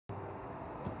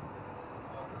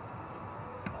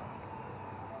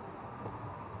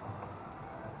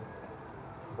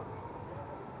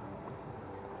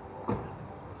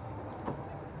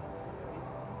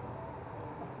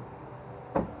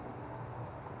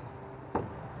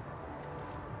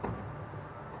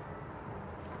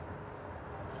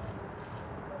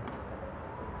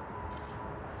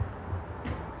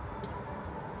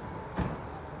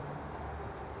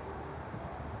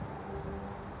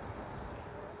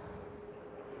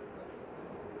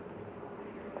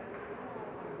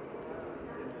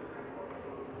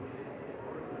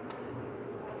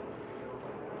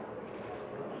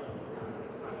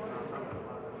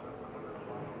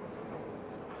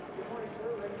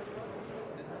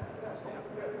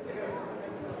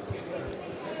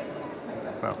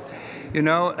Well,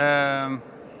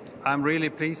 I'm really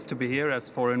pleased to be here as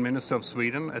Foreign Minister of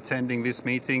Sweden, attending this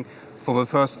meeting for the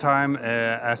first time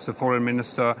as a Foreign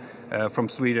Minister from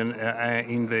Sweden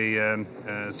in the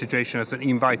situation as an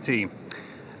invitee.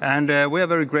 And we are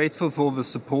very grateful for the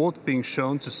support being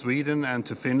shown to Sweden and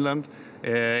to Finland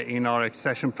in our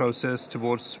accession process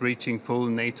towards reaching full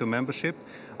NATO membership.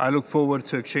 I look forward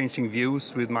to exchanging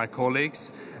views with my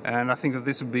colleagues, and I think that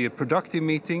this will be a productive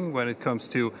meeting when it comes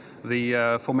to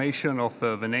the formation of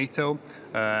the NATO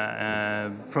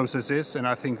processes, and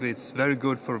I think it's very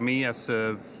good for me as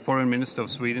a Foreign Minister of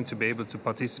Sweden to be able to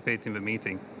participate in the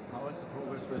meeting. How is the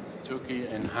progress with Turkey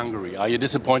and Hungary? Are you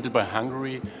disappointed by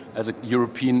Hungary as a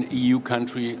European EU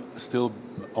country still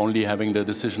only having the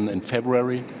decision in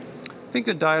February? I think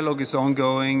the dialogue is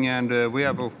ongoing, and we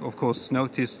have, of course,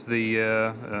 noticed the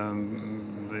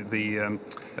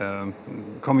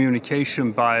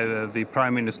communication by the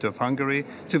Prime Minister of Hungary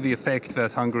to the effect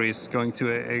that Hungary is going to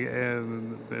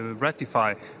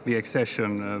ratify the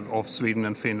accession of Sweden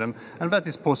and Finland, and that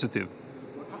is positive.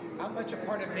 How much a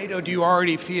part of NATO do you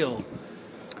already feel?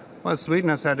 Well, Sweden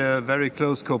has had a very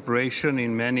close cooperation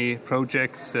in many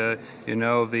projects. Not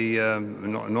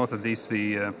at least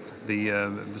the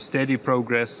steady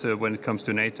progress when it comes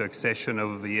to NATO accession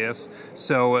over the years.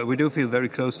 So we do feel very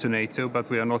close to NATO, but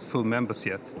we are not full members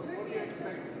yet.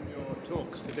 Your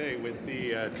talks today with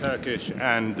the Turkish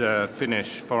and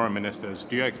Finnish foreign ministers,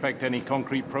 do you expect any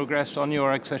concrete progress on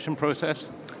your accession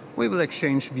process? We will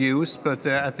exchange views, but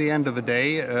at the end of the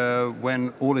day,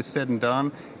 when all is said and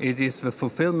done, it is the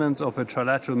fulfillment of a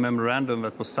trilateral memorandum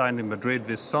that was signed in Madrid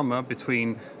this summer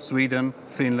between Sweden,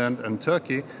 Finland and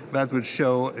Turkey that would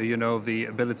show, the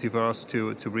ability for us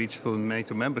to reach full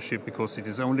NATO membership, because it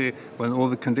is only when all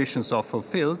the conditions are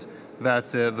fulfilled that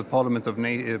the Parliament of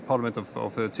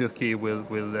Turkey will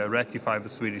ratify the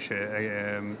Swedish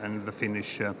and the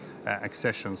Finnish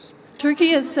accessions. Turkey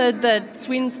has said that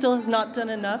Sweden still has not done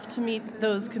enough to meet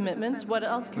those commitments. What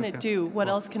else can it do? What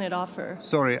else can it offer?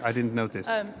 Sorry, I didn't notice.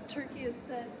 Turkey has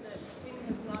said that Sweden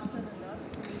has not done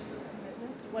enough to meet those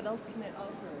commitments. What else can it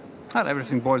offer? Well,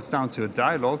 everything boils down to a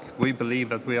dialogue. We believe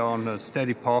that we are on a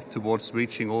steady path towards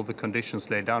reaching all the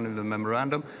conditions laid down in the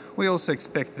memorandum. We also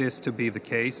expect this to be the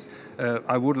case.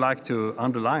 I would like to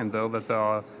underline, though, that there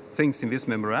are things in this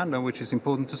memorandum which is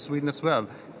important to Sweden as well.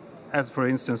 As, for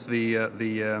instance, the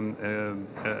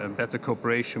better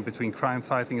cooperation between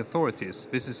crime-fighting authorities.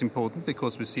 This is important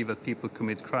because we see that people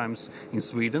commit crimes in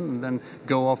Sweden and then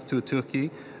go off to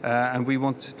Turkey, and we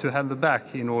want to have them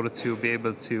back in order to be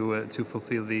able to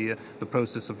fulfill the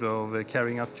process of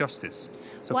carrying out justice.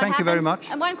 So thank you very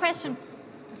much. And one question.